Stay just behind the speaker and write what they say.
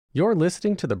You're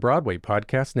listening to the Broadway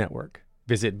Podcast Network.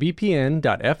 Visit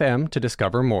bpn.fm to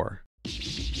discover more.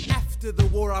 After the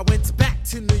war, I went back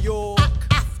to New York.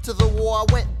 After the war,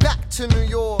 I went back to New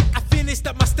York. I finished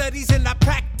up my studies and I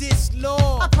practiced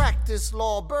law. I practiced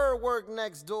law, Burr worked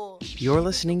next door. You're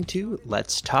listening to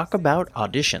Let's Talk About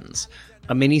Auditions,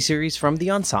 a mini-series from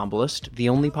The Ensemblist, the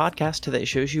only podcast that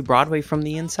shows you Broadway from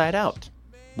the inside out.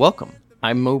 Welcome,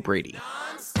 I'm Mo Brady.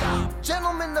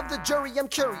 Gentlemen of the jury, I'm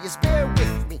curious, bear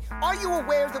with me. Are you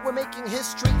aware that we're making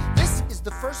history? This is the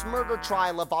first murder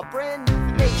trial of our brand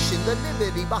new nation, the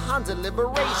liberty behind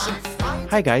deliberation.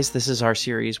 Hi guys, this is our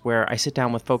series where I sit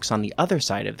down with folks on the other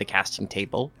side of the casting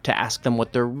table to ask them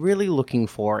what they're really looking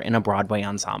for in a Broadway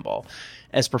ensemble.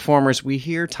 As performers, we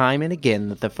hear time and again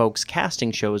that the folks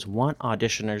casting shows want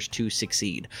auditioners to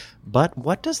succeed. But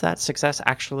what does that success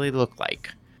actually look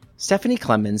like? Stephanie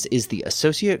Klemons is the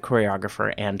Associate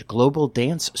Choreographer and Global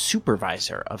Dance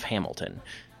Supervisor of Hamilton.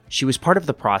 She was part of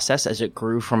the process as it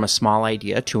grew from a small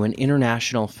idea to an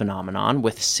international phenomenon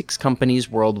with 6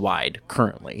 companies worldwide,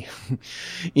 currently.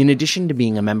 In addition to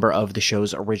being a member of the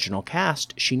show's original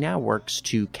cast, she now works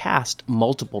to cast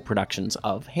multiple productions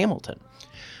of Hamilton.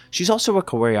 She's also a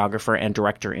choreographer and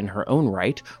director in her own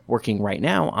right, working right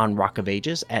now on Rock of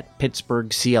Ages at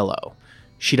Pittsburgh CLO.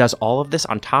 She does all of this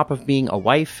on top of being a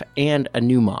wife and a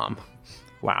new mom.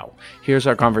 Wow. Here's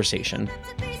our conversation.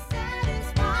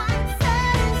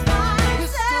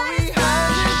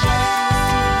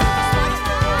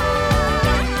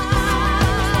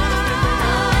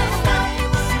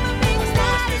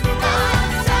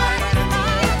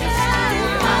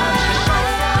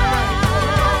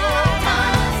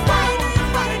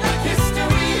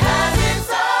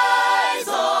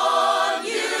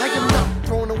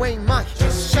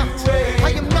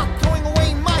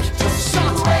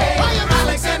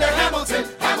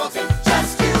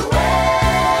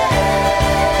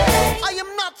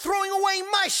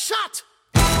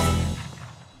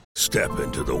 Step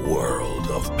into the world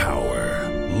of power,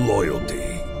 loyalty,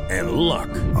 and luck.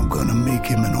 I'm gonna make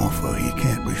him an offer he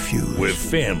can't refuse. With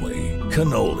family,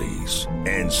 cannolis,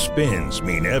 and spins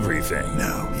mean everything.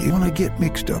 Now, you wanna get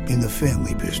mixed up in the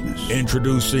family business.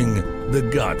 Introducing The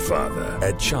Godfather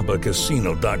at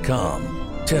ChumbaCasino.com.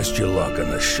 Test your luck in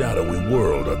the shadowy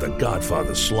world of The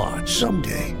Godfather slot.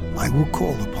 Someday, I will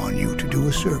call upon you to do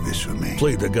a service for me.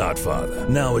 Play The Godfather,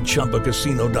 now at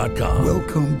ChumbaCasino.com.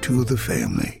 Welcome to the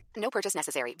family. No purchase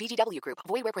necessary. VGW Group.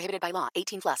 Void where prohibited by law.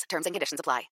 18+. Terms and conditions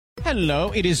apply.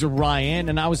 Hello, it is Ryan,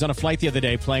 and I was on a flight the other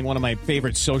day playing one of my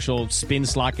favorite social spin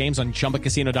slot games on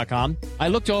ChumbaCasino.com. I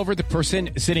looked over at the person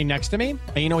sitting next to me,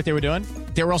 and you know what they were doing?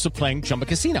 They were also playing Chumba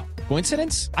Casino.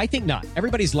 Coincidence? I think not.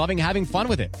 Everybody's loving having fun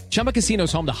with it. Chumba Casino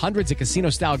is home to hundreds of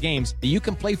casino-style games that you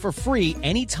can play for free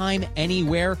anytime,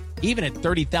 anywhere, even at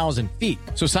 30,000 feet.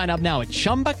 So sign up now at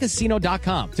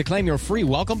ChumbaCasino.com to claim your free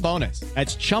welcome bonus.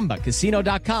 That's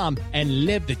ChumbaCasino.com and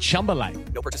live the Chumba life.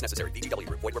 No purchase necessary. VGW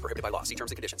Group. Void where prohibited by law. See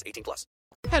terms and conditions. 18+.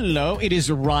 Hello, it is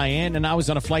Ryan, and I was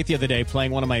on a flight the other day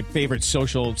playing one of my favorite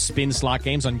social spin slot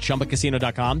games on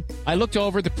ChumbaCasino.com. I looked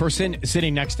over at the person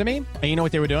sitting next to me, and you know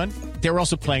what they were doing? They were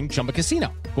also playing Chumba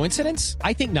Casino. Coincidence?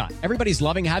 I think not. Everybody's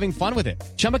loving having fun with it.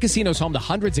 Chumba Casino is home to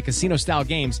hundreds of casino-style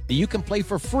games that you can play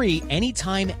for free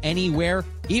anytime, anywhere,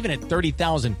 even at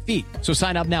 30,000 feet. So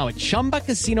sign up now at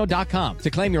ChumbaCasino.com to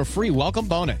claim your free welcome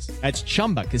bonus. That's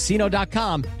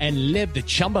ChumbaCasino.com and live the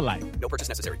Chumba life. No purchase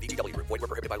necessary. VGW Group. Void where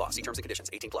prohibited by law. See terms and conditions.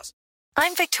 18+.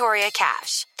 I'm Victoria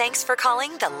Cash. Thanks for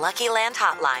calling the Lucky Land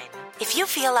Hotline. If you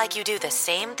feel like you do the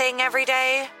same thing every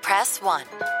day, press 1.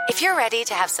 If you're ready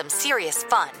to have some serious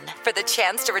fun for the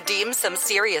chance to redeem some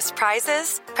serious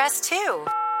prizes, press 2.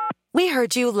 We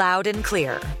heard you loud and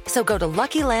clear. So go to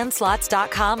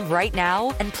LuckyLandSlots.com right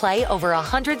now and play over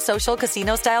 100 social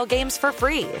casino-style games for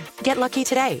free. Get lucky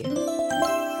today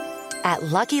at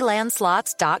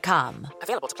LuckyLandSlots.com.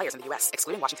 Available to players in the U.S.,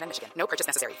 excluding Washington and Michigan. No purchase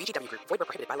necessary. VGW Group. Void where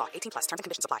prohibited by law. 18+. Terms and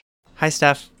conditions apply. Hi,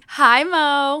 Steph. Hi,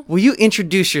 Mo. Will you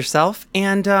introduce yourself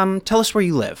and tell us where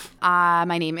you live?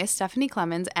 My name is Stephanie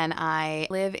Klemons, and I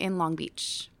live in Long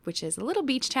Beach, which is a little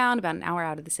beach town about an hour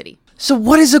out of the city. So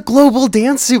what is a global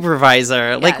dance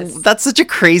supervisor? Yes. Like, that's such a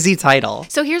crazy title.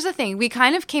 So here's the thing. We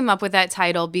kind of came up with that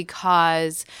title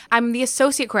because I'm the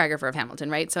associate choreographer of Hamilton,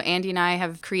 right? So Andy and I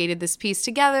have created this piece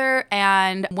together,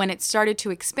 and when it started to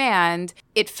expand,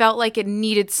 it felt like it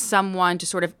needed someone to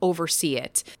sort of oversee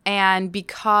it. And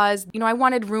because, I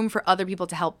wanted room for other people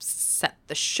to help set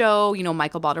the show.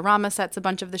 Michael Balderrama sets a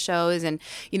bunch of the shows, and,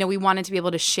 we wanted to be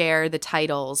able to share the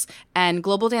titles. And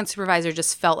global dance supervisor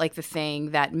just felt like the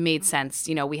thing that made sense.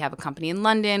 You know, we have a company in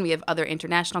London. We have other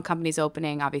international companies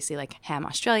opening. Obviously, like Ham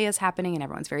Australia is happening, and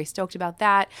everyone's very stoked about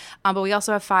that. But we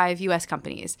also have 5 U.S.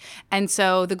 companies. And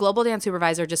so the global dance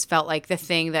supervisor just felt like the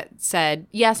thing that said,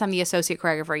 yes, I'm the associate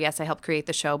choreographer. Yes, I help create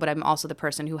the show, but I'm also the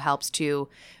person who helps to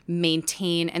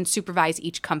maintain and supervise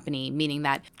each company, meaning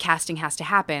that casting has to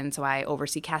happen. So I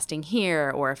oversee casting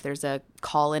here, or if there's a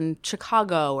call in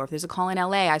Chicago, or if there's a call in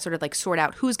LA, I sort of like sort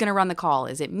out who's going to run the call.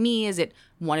 Is it me? Is it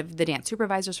one of the dance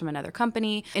supervisors from another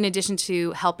company? In addition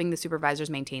to helping the supervisors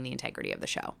maintain the integrity of the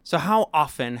show. So how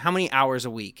many hours a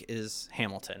week is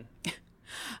Hamilton?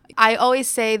 I always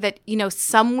say that, you know,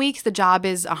 some weeks the job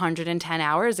is 110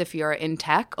 hours if you're in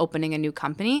tech opening a new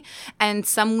company. And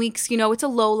some weeks, you know, it's a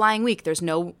low-lying week. There's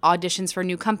no auditions for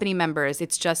new company members.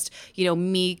 It's just, you know,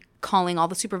 me calling all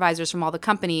the supervisors from all the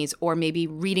companies, or maybe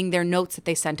reading their notes that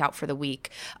they sent out for the week.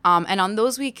 And on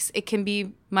those weeks, it can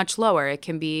be much lower. It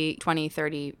can be 20,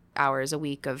 30 hours a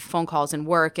week of phone calls and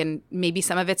work, and maybe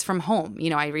some of it's from home. You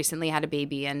know, I recently had a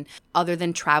baby, and other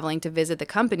than traveling to visit the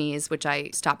companies, which I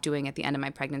stopped doing at the end of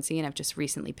my pregnancy and I've just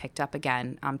recently picked up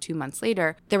again 2 months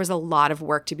later, there was a lot of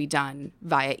work to be done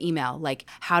via email. Like,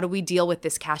 how do we deal with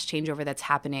this cash changeover that's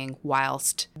happening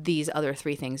whilst these other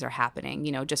 3 things are happening?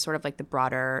 You know, just sort of like the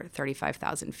broader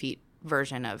 35,000 feet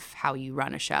version of how you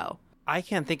run a show. I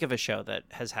can't think of a show that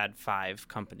has had 5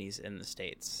 companies in the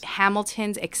States.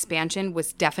 Hamilton's expansion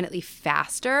was definitely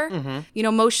faster. Mm-hmm. You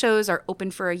know, most shows are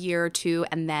open for a year or 2,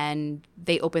 and then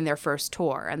they open their first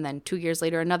tour, and then 2 years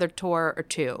later, another tour or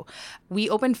 2. We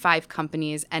opened 5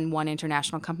 companies and 1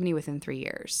 international company within 3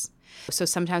 years. So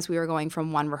sometimes we were going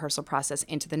from one rehearsal process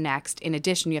into the next. In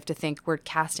addition, you have to think we're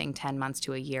casting 10 months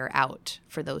to a year out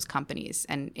for those companies.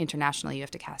 And internationally, you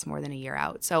have to cast more than a year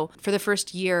out. So for the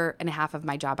first year and a half of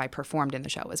my job, I performed in the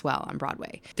show as well on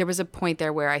Broadway. There was a point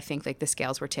there where I think like the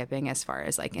scales were tipping as far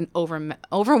as like an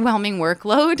overwhelming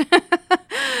workload.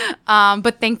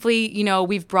 But thankfully, you know,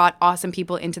 we've brought awesome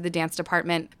people into the dance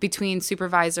department. Between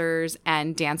supervisors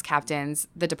and dance captains,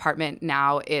 the department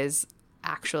now is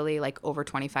actually like over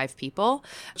 25 people,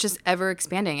 just ever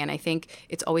expanding. And I think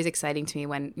it's always exciting to me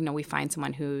when, you know, we find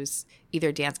someone who's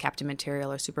either dance captain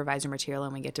material or supervisor material,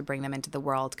 and we get to bring them into the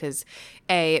world, because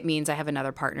A, it means I have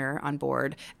another partner on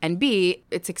board, and B,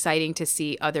 it's exciting to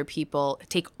see other people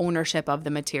take ownership of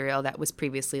the material that was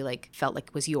previously like felt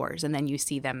like was yours, and then you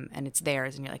see them and it's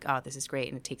theirs and you're like, oh, this is great,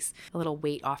 and it takes a little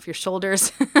weight off your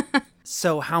shoulders.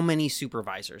 So how many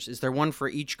supervisors? Is there one for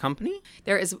each company?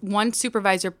 There is 1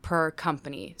 supervisor per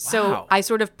company. Wow. So I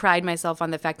sort of pride myself on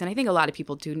the fact, and I think a lot of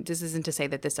people do, this isn't to say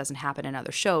that this doesn't happen in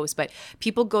other shows, but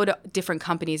people go to different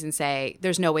companies and say,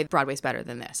 there's no way Broadway's better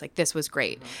than this. Like, this was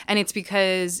great. Mm-hmm. And it's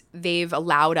because they've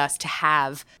allowed us to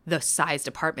have the size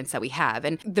departments that we have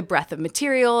and the breadth of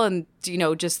material, and, you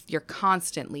know, just you're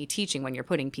constantly teaching when you're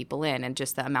putting people in, and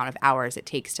just the amount of hours it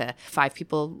takes to 5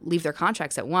 people leave their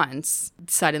contracts at once.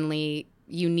 Suddenly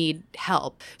you need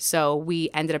help. So we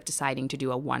ended up deciding to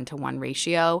do a 1-to-1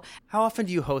 ratio. How often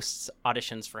do you host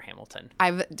auditions for Hamilton?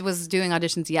 I was doing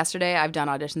auditions yesterday. I've done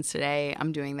auditions today.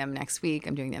 I'm doing them next week.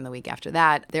 I'm doing them the week after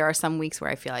that. There are some weeks where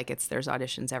I feel like there's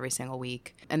auditions every single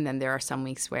week. And then there are some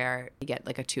weeks where you get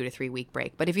like a 2 to 3 week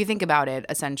break. But if you think about it,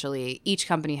 essentially each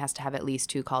company has to have at least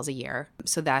 2 calls a year.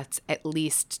 So that's at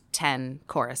least 10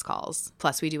 chorus calls.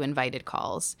 Plus we do invited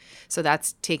calls. So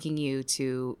that's taking you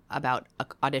to about an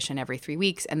audition every 3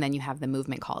 weeks. And then you have the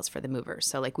movement calls for the movers.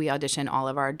 So like we audition all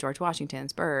of our George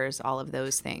Washingtons, Burrs, all of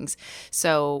those things.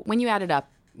 So when you add it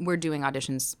up, we're doing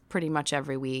auditions pretty much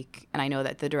every week. And I know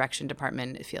that the direction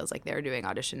department, it feels like they're doing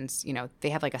auditions. You know,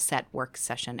 they have like a set work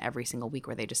session every single week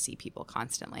where they just see people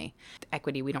constantly.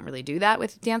 Equity, we don't really do that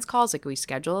with dance calls. Like we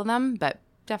schedule them, but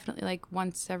definitely like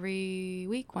once every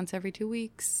week, once every 2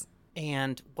 weeks.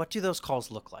 And what do those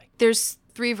calls look like? There's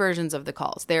 3 versions of the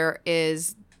calls. There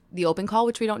is the open call,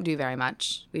 which we don't do very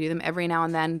much. We do them every now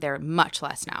and then. They're much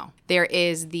less now. There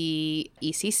is the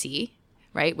ECC,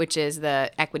 right, which is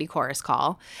the equity chorus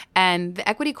call. And the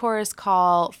equity chorus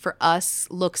call for us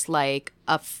looks like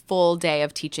a full day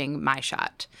of teaching My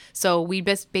Shot. So we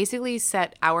basically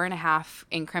set 1.5-hour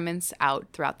increments out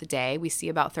throughout the day. We see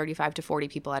about 35 to 40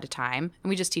 people at a time, and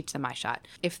we just teach them My Shot.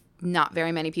 If not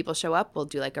very many people show up, we'll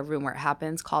do like a room where it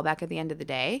happens call back at the end of the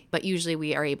day. But usually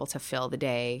we are able to fill the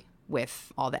day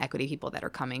with all the equity people that are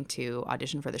coming to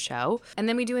audition for the show. And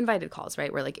then we do invited calls,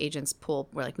 right? Where like agents pull,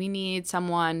 we're like, we need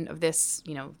someone of this,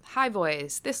 you know, high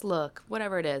voice, this look,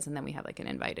 whatever it is. And then we have like an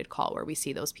invited call where we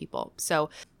see those people. So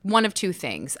one of 2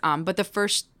 things. But the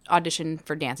first audition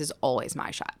for dance is always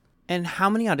My Shot. And how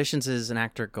many auditions is an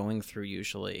actor going through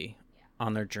usually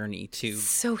on their journey to?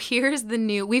 So here's the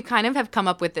new, we kind of have come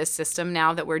up with this system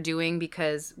now that we're doing,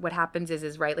 because what happens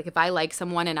is right, like if I like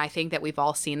someone and I think that we've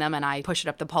all seen them and I push it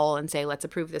up the poll and say, let's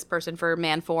approve this person for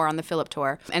Man 4 on the Philip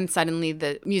tour. And suddenly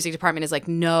the music department is like,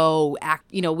 no,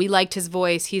 we liked his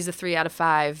voice. He's a 3 out of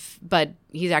 5, but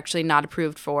he's actually not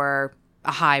approved for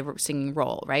a high singing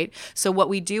role, right? So what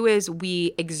we do is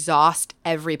we exhaust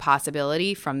every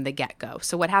possibility from the get-go.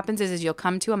 So what happens is you'll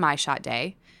come to a My Shot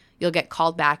day, you'll get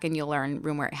called back and you'll learn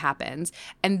room where it happens.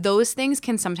 And those things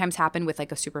can sometimes happen with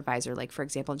like a supervisor, like for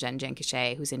example, Jen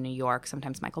Jankishay, who's in New York,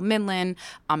 sometimes Michael Minlin.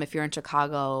 If you're in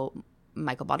Chicago,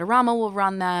 Michael Balderrama will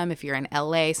run them. If you're in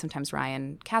LA, sometimes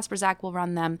Ryan Kasperzak will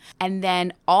run them. And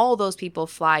then all those people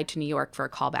fly to New York for a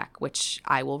callback, which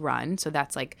I will run. So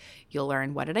that's like, you'll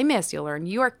learn what did I miss? You'll learn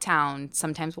Yorktown.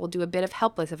 Sometimes we'll do a bit of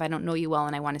Helpless if I don't know you well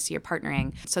and I want to see your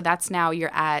partnering. So that's now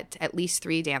you're at least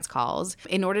 3 dance calls.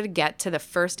 In order to get to the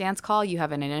first dance call, you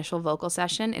have an initial vocal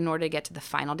session. In order to get to the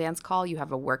final dance call, you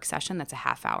have a work session that's a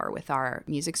half hour with our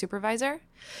music supervisor.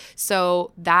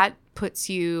 So that puts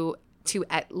you to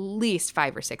at least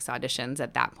 5 or 6 auditions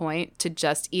at that point to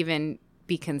just even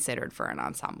be considered for an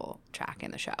ensemble track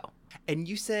in the show. And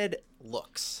you said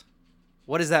looks.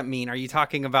 What does that mean? Are you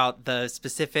talking about the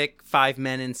specific 5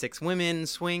 men and 6 women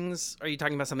swings? Are you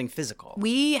talking about something physical?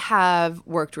 We have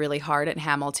worked really hard at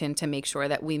Hamilton to make sure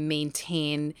that we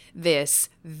maintain this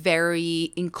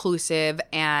very inclusive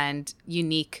and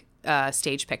unique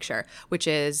stage picture, which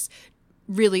is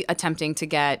really attempting to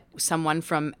get someone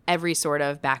from every sort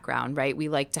of background, right? We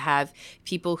like to have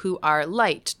people who are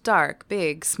light, dark,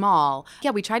 big, small.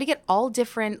 Yeah, we try to get all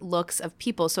different looks of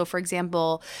people. So for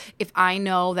example, if I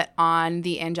know that on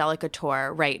the Angelica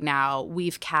tour right now,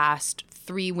 we've cast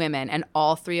 3 women and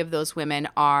all 3 of those women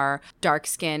are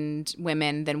dark-skinned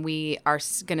women, then we are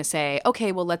going to say,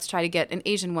 okay, well, let's try to get an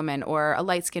Asian woman or a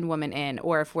light-skinned woman in.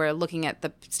 Or if we're looking at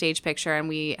the stage picture and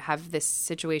we have this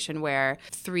situation where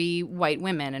 3 white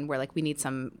women and we're like, we need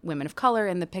some women of color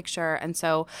in the picture. And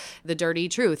so the dirty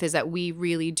truth is that we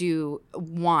really do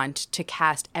want to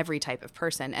cast every type of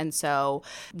person. And so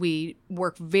we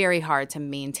work very hard to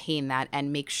maintain that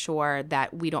and make sure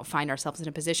that we don't find ourselves in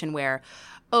a position where,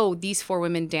 oh, these 4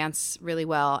 women dance really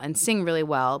well and sing really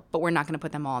well, but we're not going to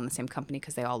put them all in the same company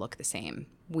because they all look the same.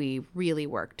 We really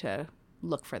work to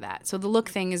look for that. So the look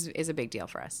thing is a big deal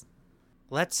for us.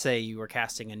 Let's say you were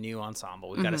casting a new ensemble.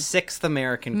 We've got a 6th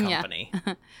American company.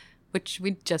 Yeah. Which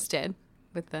we just did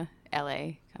with the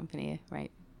LA company,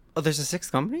 right? Oh, there's a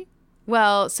 6th company?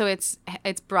 Well, so it's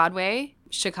Broadway,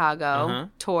 Chicago,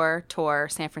 tour,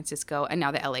 San Francisco, and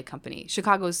now the LA company.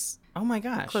 Chicago's oh my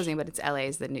gosh closing, but it's LA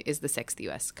is the 6th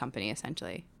U.S. company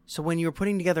essentially. So when you were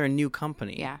putting together a new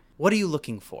company, yeah, what are you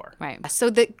looking for? Right. So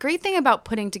the great thing about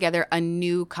putting together a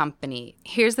new company,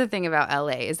 here's the thing about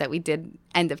LA is that we did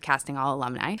end up casting all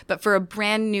alumni, but for a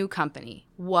brand new company,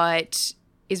 what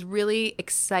is really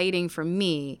exciting for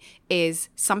me is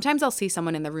sometimes I'll see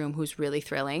someone in the room who's really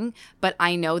thrilling, but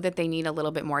I know that they need a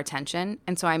little bit more attention.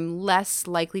 And so I'm less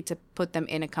likely to put them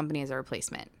in a company as a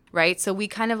replacement, right? So we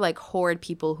kind of like hoard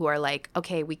people who are like,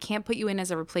 okay, we can't put you in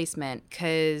as a replacement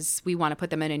because we want to put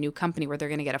them in a new company where they're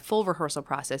going to get a full rehearsal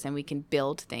process and we can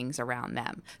build things around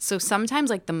them. So sometimes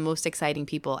like the most exciting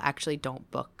people actually don't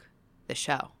book the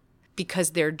show,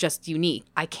 because they're just unique.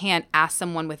 I can't ask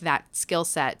someone with that skill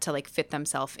set to like fit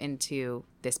themselves into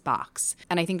this box.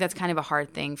 And I think that's kind of a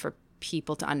hard thing for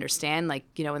people to understand, like,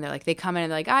 you know, when they're like, they come in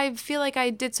and they're like, I feel like I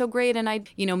did so great and I,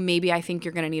 you know, maybe I think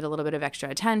you're going to need a little bit of extra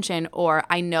attention, or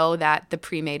I know that the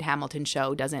pre-made Hamilton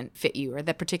show doesn't fit you, or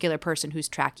the particular person whose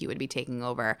track you would be taking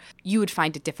over, you would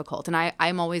find it difficult. And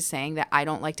I'm always saying that I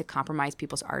don't like to compromise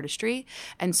people's artistry.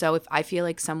 And so if I feel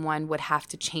like someone would have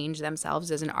to change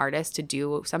themselves as an artist to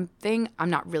do something,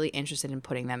 I'm not really interested in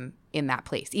putting them in that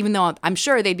place, even though I'm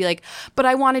sure they'd be like, but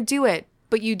I want to do it.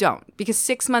 But you don't, because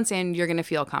 6 months in, you're going to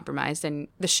feel compromised. And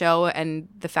the show and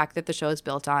the fact that the show is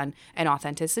built on an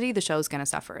authenticity, the show is going to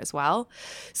suffer as well.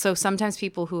 So sometimes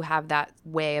people who have that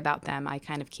way about them, I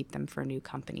kind of keep them for new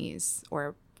companies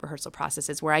or rehearsal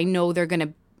processes where I know they're going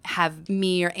to have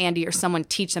me or Andy or someone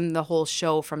teach them the whole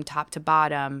show from top to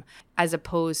bottom, as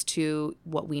opposed to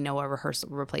what we know a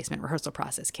rehearsal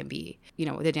process can be. You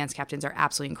know, the dance captains are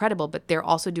absolutely incredible, but they're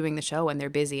also doing the show and they're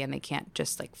busy and they can't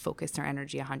just like focus their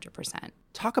energy 100%.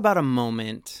 Talk about a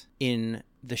moment in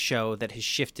the show that has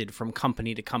shifted from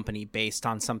company to company based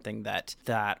on something that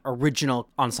original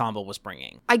ensemble was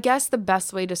bringing. I guess the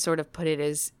best way to sort of put it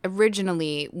is,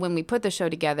 originally when we put the show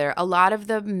together, a lot of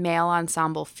the male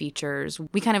ensemble features,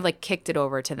 we kind of like kicked it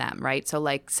over to them, right? So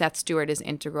like Seth Stewart is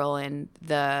integral in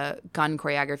the gun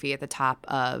choreography at the top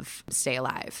of Stay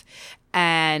Alive.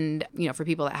 And, you know, for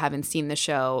people that haven't seen the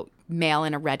show, male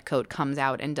in a red coat comes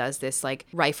out and does this like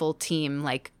rifle team,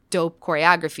 like dope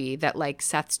choreography that like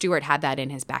Seth Stewart had that in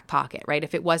his back pocket, right?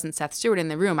 If it wasn't Seth Stewart in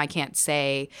the room, I can't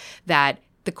say that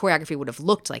the choreography would have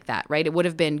looked like that, right? It would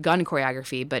have been gun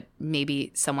choreography, but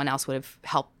maybe someone else would have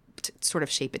helped sort of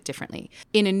shape it differently.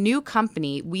 In a new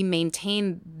company, we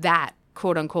maintain that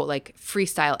quote unquote like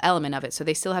freestyle element of it. So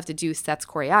they still have to do Seth's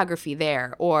choreography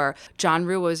there. Or John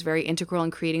Rua was very integral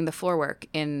in creating the floor work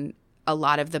in a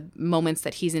lot of the moments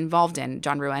that he's involved in,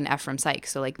 John Rua and Ephraim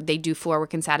Sykes. So like they do floor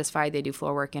work in Satisfied, they do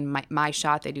floor work in My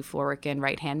Shot, they do floor work in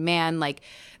Right Hand Man. Like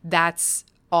that's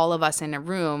all of us in a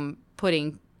room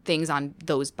putting things on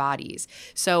those bodies.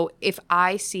 So if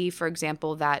I see, for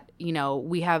example, that, you know,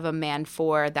 we have a man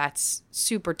 4 that's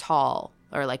super tall,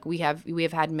 or like we have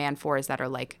had man 4s that are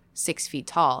like 6 feet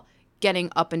tall,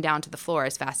 getting up and down to the floor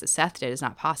as fast as Seth did is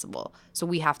not possible. So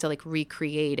we have to like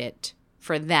recreate it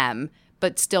for them,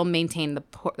 but still maintain the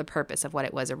purpose of what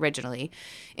it was originally.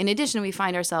 In addition, we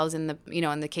find ourselves in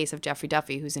the case of Jeffrey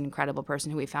Duffy, who's an incredible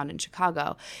person who we found in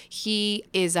Chicago. He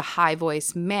is a high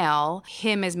voice male.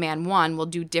 Him as man 1 will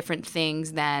do different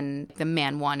things than the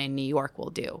man 1 in New York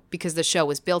will do because the show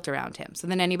was built around him. So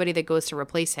then anybody that goes to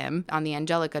replace him on the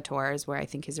Angelica tours, where I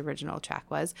think his original track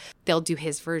was, they'll do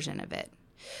his version of it.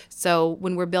 So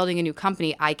when we're building a new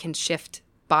company, I can shift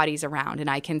bodies around and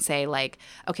I can say like,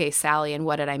 okay, Sally and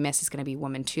What Did I Miss is going to be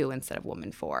woman 2 instead of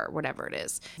woman 4, whatever it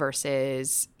is,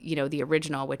 versus, you know, the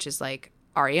original, which is like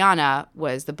Ariana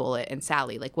was the Bullet and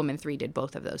Sally, like woman 3 did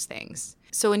both of those things.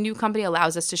 So a new company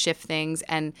allows us to shift things,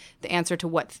 and the answer to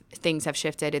what things have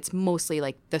shifted, it's mostly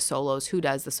like the solos, who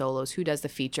does the solos, who does the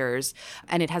features,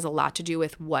 and it has a lot to do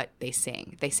with what they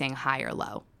sing. They sing high or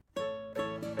low.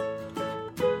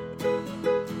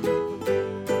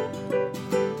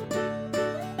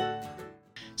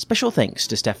 Special thanks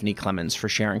to Stephanie Klemons for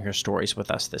sharing her stories with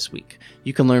us this week.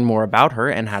 You can learn more about her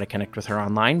and how to connect with her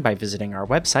online by visiting our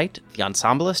website,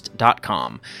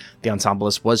 theensemblist.com. The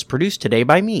Ensemblist was produced today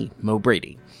by me, Mo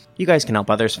Brady. You guys can help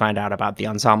others find out about The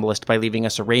Ensemblist by leaving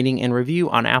us a rating and review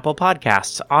on Apple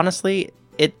Podcasts. Honestly,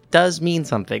 it does mean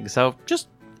something, so it's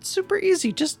super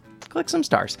easy. Just click some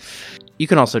stars. You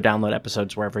can also download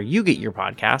episodes wherever you get your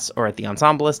podcasts or at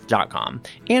theensemblist.com.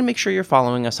 And make sure you're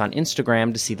following us on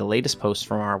Instagram to see the latest posts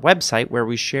from our website where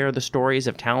we share the stories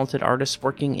of talented artists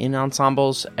working in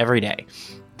ensembles every day.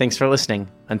 Thanks for listening.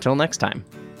 Until next time.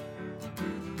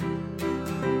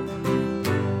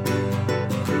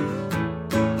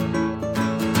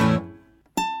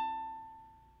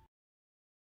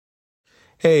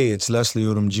 Hey, it's Leslie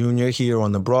Odom Jr. here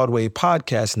on the Broadway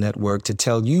Podcast Network to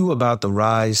tell you about the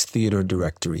Rise Theater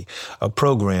Directory, a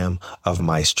program of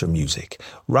Maestro Music.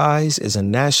 Rise is a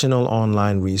national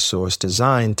online resource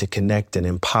designed to connect and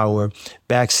empower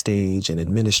backstage and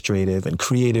administrative and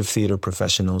creative theater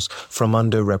professionals from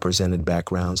underrepresented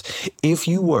backgrounds. If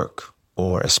you work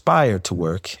or aspire to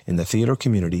work in the theater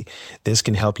community, this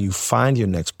can help you find your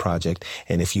next project.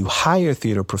 And if you hire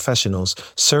theater professionals,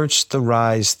 search the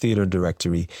Rise Theater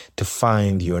Directory to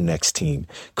find your next team.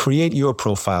 Create your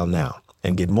profile now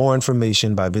and get more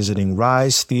information by visiting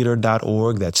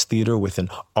risetheater.org. That's theater with an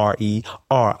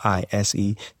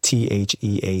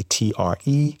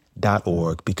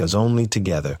risetheatre.org, because only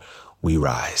together we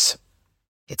rise.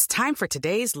 It's time for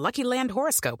today's Lucky Land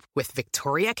horoscope with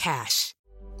Victoria Cash.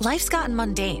 Life's gotten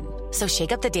mundane, so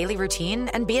shake up the daily routine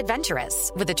and be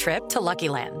adventurous with a trip to Lucky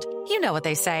Land. You know what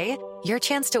they say, your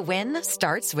chance to win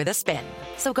starts with a spin.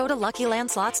 So go to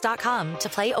LuckyLandSlots.com to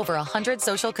play over 100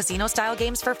 social casino-style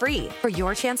games for free for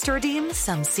your chance to redeem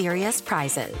some serious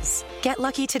prizes. Get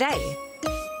lucky today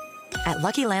at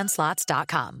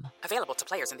LuckyLandSlots.com. Available to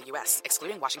players in the U.S.,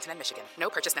 excluding Washington and Michigan.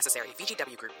 No purchase necessary.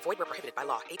 VGW Group. Void where prohibited by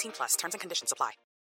law. 18+. Terms and conditions apply.